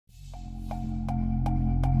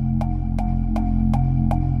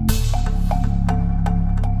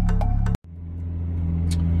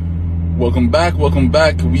Welcome back.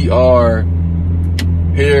 We are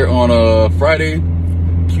here on a Friday,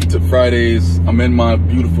 Q-Tip Fridays. I'm in my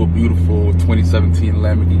beautiful 2017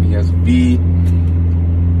 Lamborghini SV.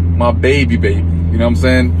 My baby. You know what I'm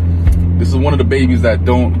saying? This is one of the babies that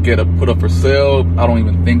don't get put up for sale. I don't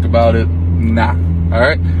even think about it. Nah. All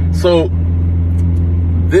right. So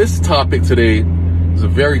this topic today is a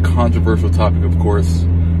very controversial topic, of course.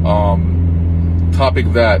 Topic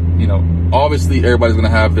that, you know, obviously everybody's going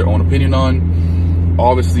to have their own opinion on.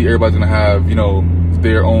 Obviously everybody's going to have, you know,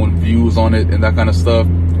 their own views on it and that kind of stuff.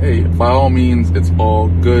 Hey, by all means, it's all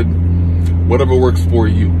good. Whatever works for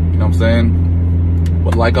you. You know what I'm saying?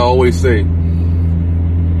 But like I always say,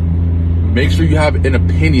 make sure you have an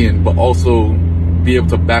opinion, but also be able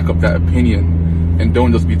to back up that opinion and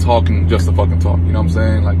don't just be talking just to fucking talk. You know what I'm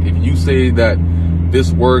saying? Like, if you say that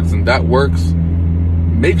this works and that works,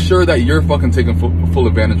 make sure that you're fucking taking full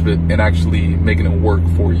advantage of it and actually making it work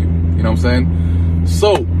for you. You know what I'm saying?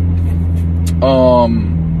 So,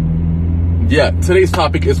 yeah, today's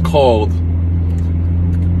topic is called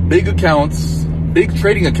big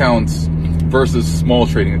trading accounts versus small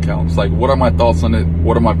trading accounts. Like, what are my thoughts on it?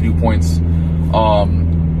 What are my viewpoints? How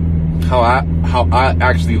I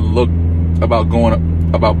actually look about going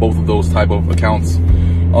about both of those type of accounts.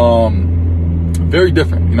 Very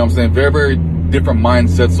different, you know what I'm saying? Very different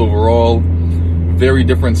mindsets overall, very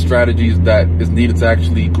different strategies that is needed to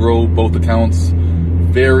actually grow both accounts.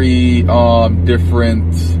 Very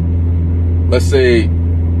different, let's say,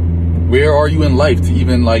 where are you in life to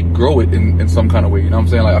even like grow it in some kind of way? You know what I'm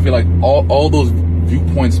saying? Like, I feel like all those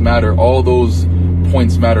viewpoints matter, all those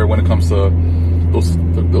points matter when it comes to those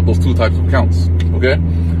two types of accounts. Okay,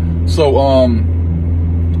 so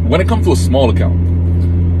when it comes to a small account,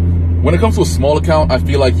 I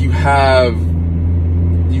feel like you have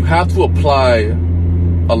to apply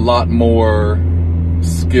a lot more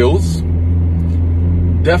skills.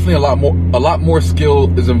 Definitely a lot more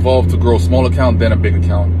skill is involved to grow a small account than a big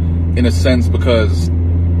account, in a sense, because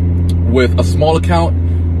with a small account,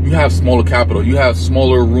 you have smaller capital, you have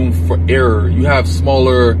smaller room for error, you have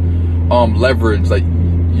smaller leverage, like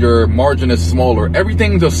your margin is smaller,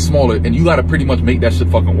 everything's just smaller, and you got to pretty much make that shit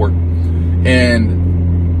fucking work. And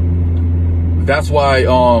that's why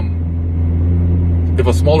if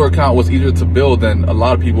a smaller account was easier to build, then a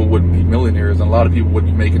lot of people would be millionaires and a lot of people would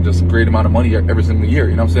be making just a great amount of money every single year.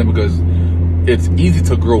 You know what I'm saying? Because it's easy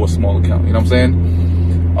to grow a small account. You know what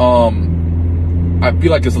I'm saying? I feel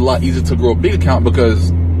like it's a lot easier to grow a big account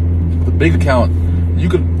because the big account, you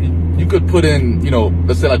could put in, you know,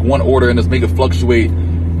 let's say like one order and just make it fluctuate,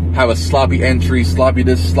 have a sloppy entry, sloppy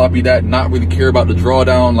this, sloppy that, not really care about the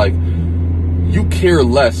drawdown. Like, you care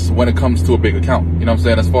less when it comes to a big account. You know what I'm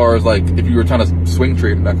saying? As far as like, if you were trying to swing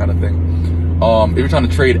trade and that kind of thing. If you're trying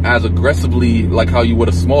to trade as aggressively like how you would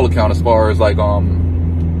a small account, as far as like,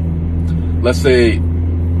 let's say,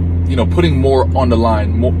 you know, putting more on the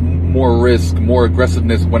line, more risk, more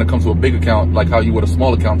aggressiveness when it comes to a big account, like how you would a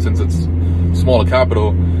small account, since it's smaller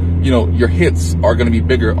capital, you know, your hits are going to be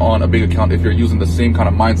bigger on a big account if you're using the same kind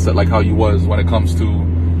of mindset like how you was when it comes to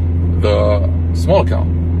the small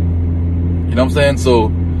account. You know what I'm saying? So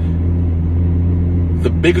the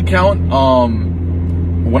big account,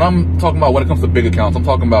 when I'm talking about when it comes to big accounts, I'm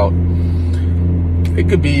talking about, it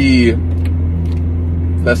could be,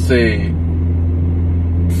 let's say,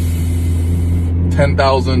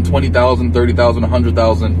 10,000, 20,000, 30,000,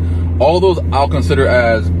 100,000. All those I'll consider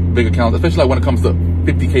as big accounts, especially like when it comes to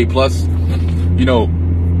 50K plus. You know,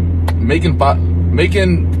 making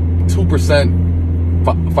 2%,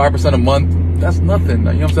 5% a month, that's nothing. You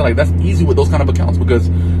know what I'm saying? Like, that's easy with those kind of accounts, because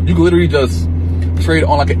you can literally just trade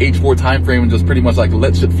on like an H4 time frame and just pretty much like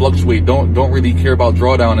let shit fluctuate. Don't really care about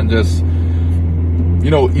drawdown, and just,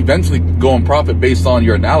 you know, eventually go and profit based on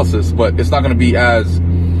your analysis. But it's not going to be as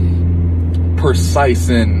precise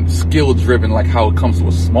and skill driven like how it comes to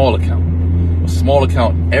a small account. A small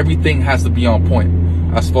account, everything has to be on point.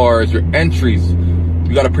 As far as your entries,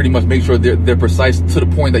 you got to pretty much make sure they're precise to the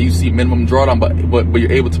point that you see minimum drawdown, but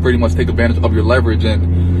you're able to pretty much take advantage of your leverage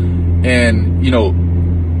and you know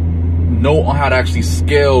how to actually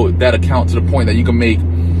scale that account to the point that you can make,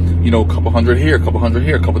 you know, a couple hundred here, a couple hundred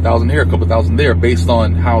here, a couple thousand here, a couple thousand there, based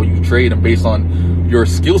on how you trade and based on your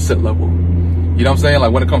skill set level. You know what I'm saying?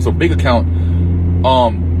 Like, when it comes to a big account,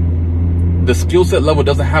 the skill set level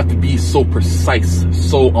doesn't have to be so precise,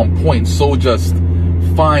 so on point, so just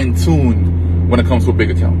fine-tuned when it comes to a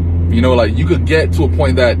big account. You know, like, you could get to a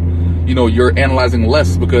point that, you know, you're analyzing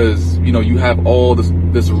less because, you know, you have all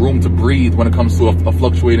this room to breathe when it comes to a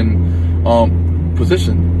fluctuating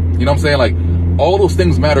position. You know what I'm saying? Like, all those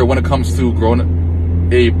things matter when it comes to growing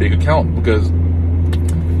a big account, because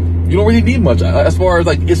You don't really need much. As far as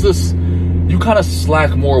like, it's just, you kind of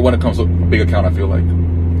slack more when it comes to a big account, I feel like.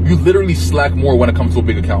 You literally slack more when it comes to a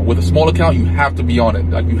big account. With a small account, you have to be on it.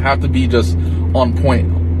 Like, you have to be just on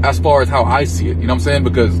point as far as how I see it. You know what I'm saying?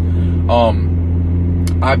 Because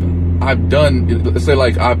I've done, let's say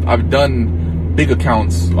like I've done big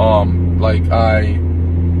accounts. Like I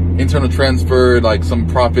internal transferred like some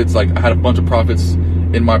profits. Like I had a bunch of profits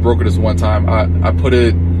in my broker this one time. I put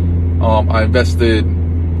it, I invested,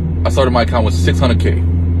 I started my account with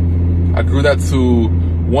 600K. I grew that to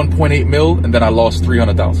 1.8 mil, and then I lost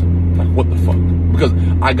 300,000. Like, what the fuck? Because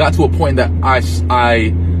I got to a point that I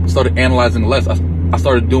started analyzing less. I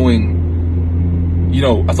started doing, you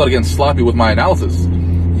know, I started getting sloppy with my analysis.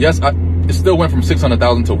 Yes, it still went from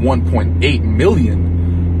 600,000 to 1.8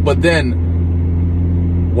 million, but then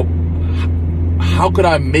how could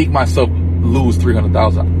I make myself lose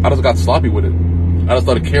 300,000? I just got sloppy with it. I just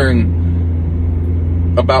started caring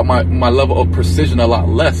about my level of precision a lot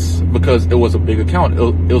less because it was a big account.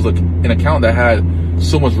 It was an account that had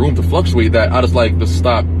so much room to fluctuate that I just like to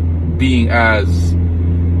stop being as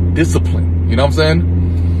disciplined. You know what I'm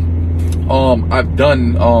saying? I've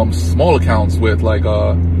done small accounts with like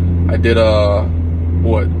I did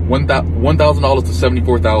what, $1,000 to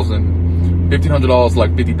 74,000, $1,500 to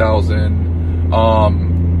like 50,000.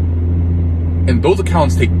 And those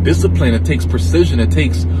accounts take discipline, it takes precision, it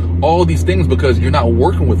takes all these things because you're not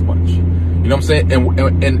working with much. You know what I'm saying?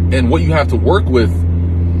 And what you have to work with,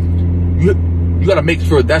 you got to make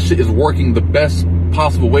sure that shit is working the best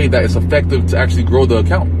possible way that it's effective to actually grow the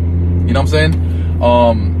account. You know what I'm saying?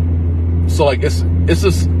 So like it's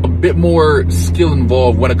just a bit more skill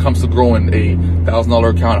involved when it comes to growing a $1,000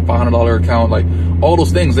 account, a $500 account, like all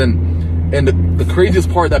those things. And the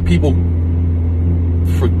craziest part that people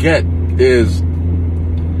forget is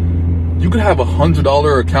you could have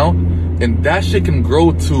 $100 account and that shit can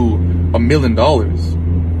grow to $1 million.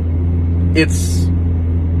 It's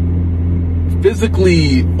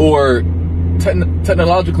physically or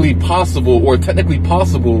technologically possible or technically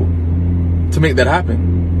possible to make that happen.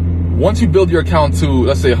 Once you build your account to,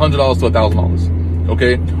 let's say, $100 to $1,000,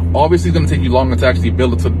 okay? Obviously, it's going to take you longer to actually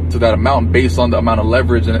build it to that amount based on the amount of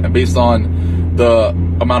leverage and based on the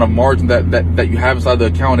amount of margin that you have inside the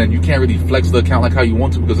account, and you can't really flex the account like how you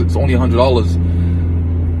want to because it's only $100.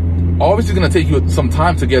 Obviously, it's going to take you some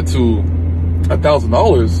time to get to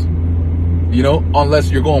 $1,000, you know, unless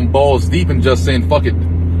you're going balls deep and just saying, fuck it,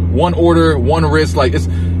 one order, one risk. Like, it's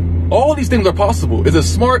all these things are possible. Is it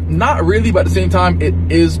smart? Not really, but at the same time, it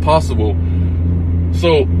is possible.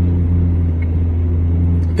 So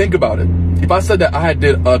think about it. If I said that I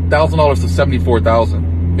did $1,000 to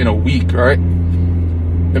 74,000 in a week, right?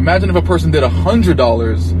 Imagine if a person did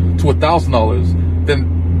 $100 to $1,000, then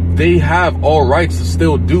they have all rights to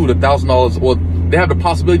still do the $1,000, or they have the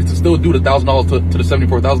possibility to still do the $1,000 to the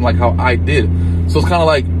 74,000, like how I did. So it's kind of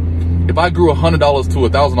like if I grew $100 to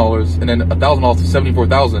 $1,000 and then $1,000 to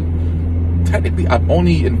 74,000, technically I've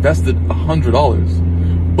only invested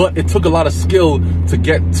 $100. But it took a lot of skill to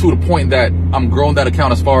get to the point that I'm growing that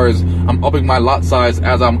account, as far as I'm upping my lot size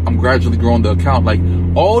as I'm gradually growing the account. Like,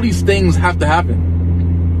 all these things have to happen.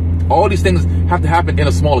 All these things have to happen in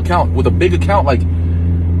a small account. With a big account, like,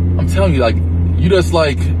 I'm telling you, like, you just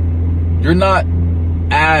like, you're not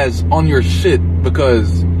as on your shit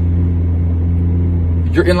because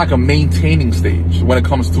you're in like a maintaining stage when it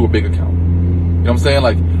comes to a big account. You know what I'm saying?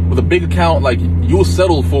 Like, with a big account, like, you'll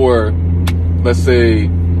settle for, let's say,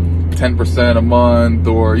 10% a month,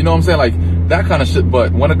 or, you know what I'm saying? Like, that kind of shit.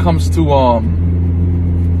 But when it comes to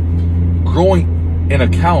growing an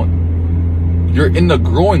account, you're in the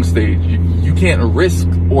growing stage. You can't risk,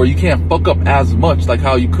 or you can't fuck up as much like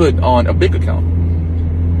how you could on a big account.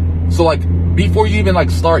 So like, before you even like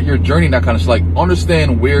start your journey, that kind of shit, like,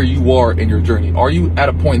 understand where you are in your journey. Are you at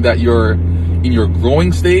a point that you're in your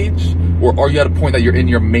growing stage, or are you at a point that you're in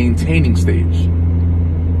your maintaining stage?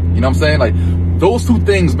 You know what I'm saying? Like, those two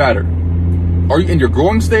things matter. Are you in your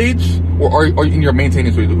growing stage, or are you in your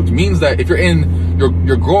maintaining stage? Which means that if you're in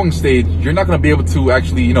your growing stage, you're not going to be able to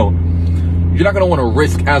actually, you know, you're not going to want to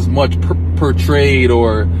risk as much per trade,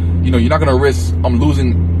 or, you know, you're not going to risk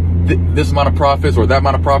losing this amount of profits or that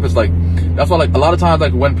amount of profits. Like, that's why, like, a lot of times,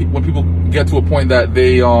 like, when people get to a point that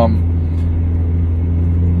they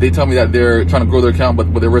tell me that they're trying to grow their account,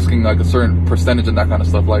 but they're risking like a certain percentage and that kind of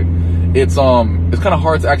stuff. Like, it's kind of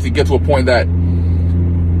hard to actually get to a point that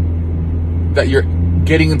you're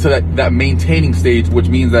getting into that maintaining stage, which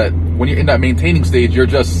means that when you're in that maintaining stage, you're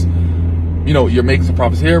just, you know, you're making some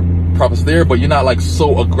profits here, profits there, but you're not like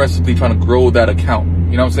so aggressively trying to grow that account.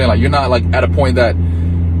 You know what I'm saying? Like, you're not like at a point that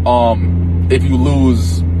if you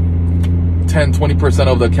lose 10, 20%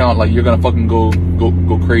 of the account, like you're gonna fucking go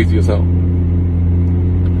crazy as hell.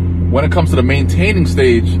 When it comes to the maintaining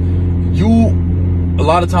stage, you a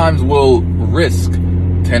lot of times will risk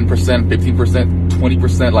 10%, 15%,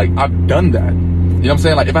 20%. Like I've done that. You know what I'm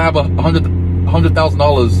saying? Like if I have a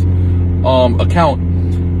 $100,000 account,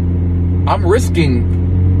 I'm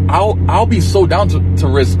risking. I'll be so down to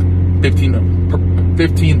risk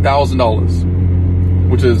 $15,000,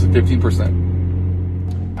 which is 15%.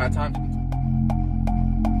 At times.